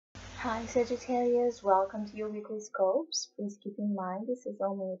Hi Sagittarius, welcome to your weekly scopes. Please keep in mind this is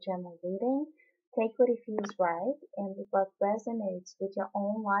only a general reading. Take what it feels right and what resonates with your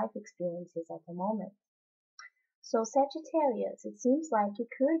own life experiences at the moment. So Sagittarius, it seems like you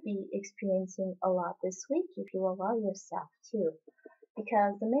could be experiencing a lot this week if you allow yourself to,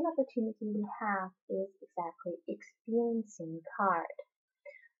 because the main opportunity you have is exactly experiencing card.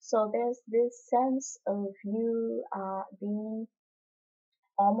 So there's this sense of you being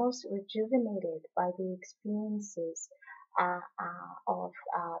almost rejuvenated by the experiences of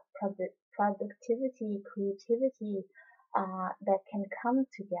productivity, creativity that can come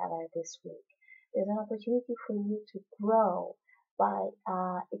together this week. There's an opportunity for you to grow by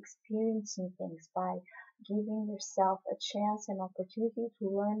experiencing things, by giving yourself a chance and opportunity to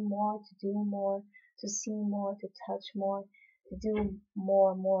learn more, to do more, to see more, to touch more, to do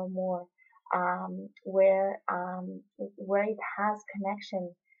more where it has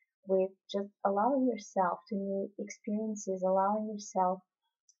connection with just allowing yourself to new experiences, allowing yourself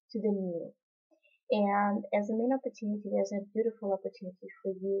to the new. And as a main opportunity, there's a beautiful opportunity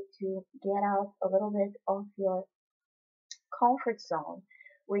for you to get out a little bit of your comfort zone,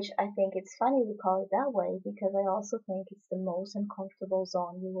 which I think it's funny we call it that way because I also think it's the most uncomfortable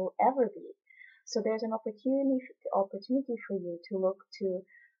zone you will ever be. So there's an opportunity for you to look to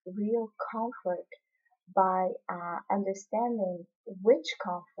real comfort by understanding which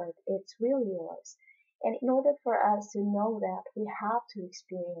comfort it's really yours. And in order for us to know that, we have to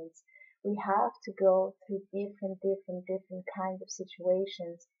experience, we have to go through different kinds of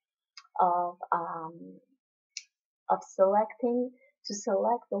situations of selecting to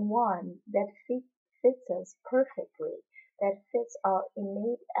select the one that fits us perfectly, that fits our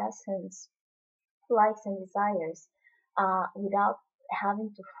innate essence, likes and desires, without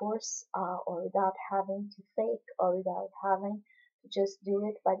having to force or without having to fake or without having to just do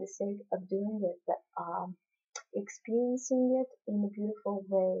it by the sake of doing it, but experiencing it in a beautiful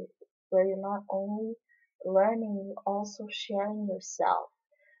way where you're not only learning, you're also sharing yourself.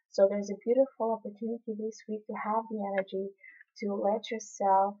 So there's a beautiful opportunity this week to have the energy to let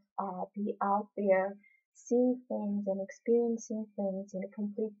yourself be out there, seeing things and experiencing things in a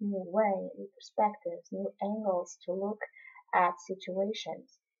complete new way, new perspectives, new angles to look at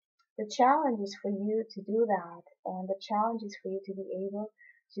situations. The challenge is for you to do that, and the challenge is for you to be able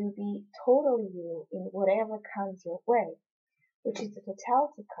to be totally you in whatever comes your way, which is the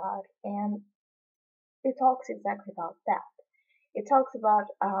totality card, and it talks exactly about that. It talks about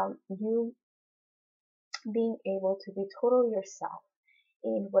you being able to be totally yourself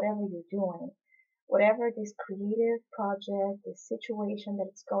in whatever you're doing, whatever this creative project, this situation that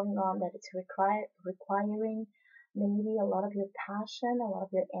is going on, that it's requiring maybe a lot of your passion, a lot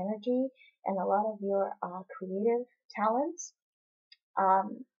of your energy, and a lot of your creative talents.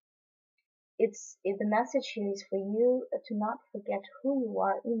 Um, the message here is for you to not forget who you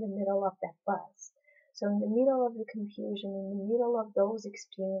are in the middle of that buzz. So in the middle of the confusion, in the middle of those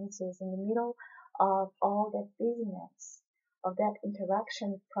experiences, in the middle of all that busyness, of that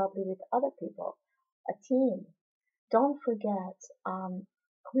interaction probably with other people, a team, don't forget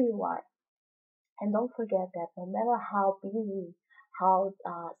who you are. And don't forget that no matter how busy, how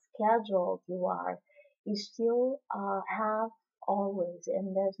scheduled you are, you still have always,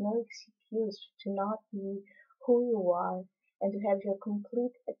 and there's no excuse to not be who you are and to have your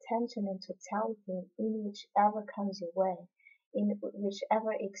complete attention and totality in whichever comes your way, in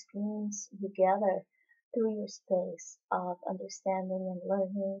whichever experience you gather through your space of understanding and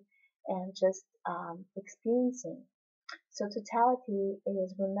learning and just experiencing. So totality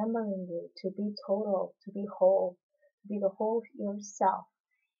is remembering you to be total, to be whole, to be the whole yourself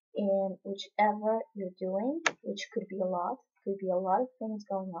in whichever you're doing, which could be a lot of things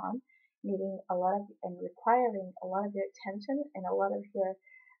going on, needing a lot of and requiring a lot of your attention and a lot of your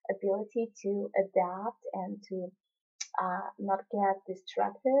ability to adapt and to not get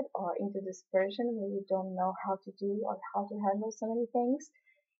distracted or into dispersion where you don't know how to do or how to handle so many things.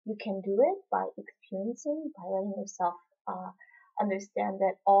 You can do it by experiencing, by letting yourself understand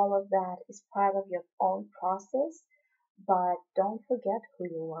that all of that is part of your own process. But don't forget who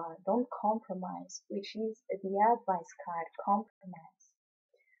you are. Don't compromise, which is the advice card, compromise.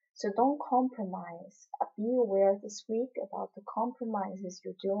 So don't compromise. Be aware this week about the compromises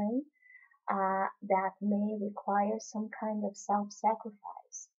you're doing that may require some kind of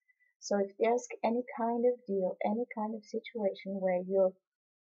self-sacrifice. So if there's any kind of deal, any kind of situation where you're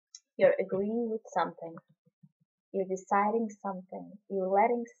agreeing with something, you're deciding something, you're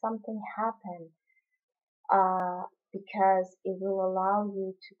letting something happen because it will allow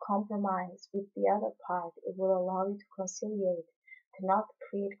you to compromise with the other part, it will allow you to conciliate to not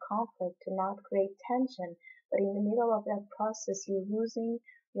create conflict, to not create tension. But in the middle of that process, you're losing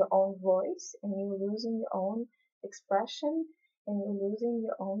your own voice and you're losing your own expression and you're losing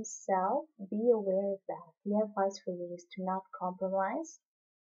your own self. Be aware of that. The advice for you is to not compromise,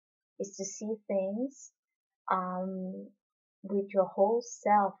 is to see things um, with your whole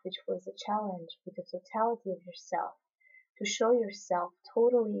self, which was a challenge, with the totality of yourself, to show yourself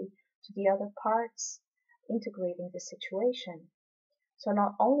totally to the other parts, integrating the situation. So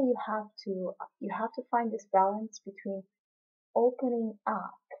not only you have to find this balance between opening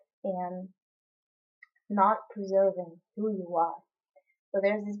up and not preserving who you are. So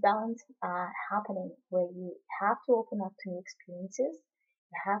there's this balance happening where you have to open up to new experiences.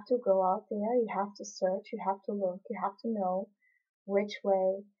 You have to go out there. You have to search. You have to look. You have to know which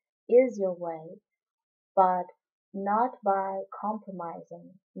way is your way, but not by compromising,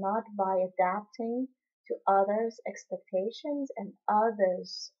 not by adapting to others' expectations and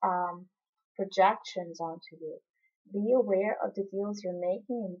others' projections onto you. Be aware of the deals you're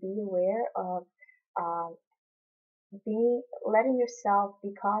making and be aware of uh, letting yourself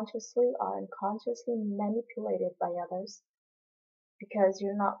be consciously or unconsciously manipulated by others because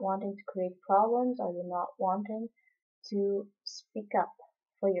you're not wanting to create problems or you're not wanting to speak up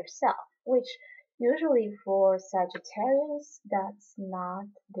for yourself, which usually for Sagittarius, that's not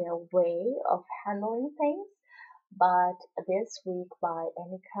their way of handling things. But this week, by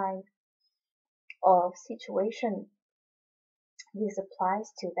any kind of situation this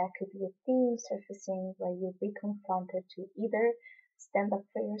applies to, that could be a theme surfacing where you'll be confronted to either stand up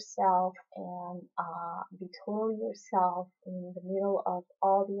for yourself and be totally yourself in the middle of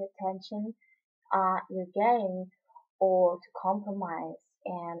all the attention you're getting, or to compromise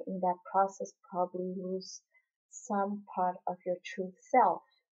and in that process probably lose some part of your true self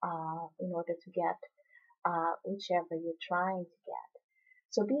in order to get whichever you're trying to get.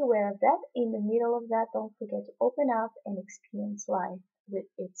 So be aware of that. In the middle of that, don't forget to open up and experience life with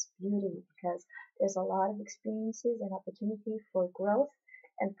its beauty, because there's a lot of experiences and opportunity for growth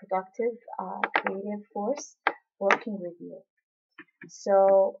and productive creative force working with you.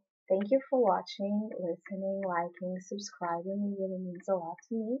 So thank you for watching, listening, liking, subscribing. It really means a lot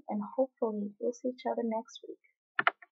to me, and hopefully we'll see each other next week.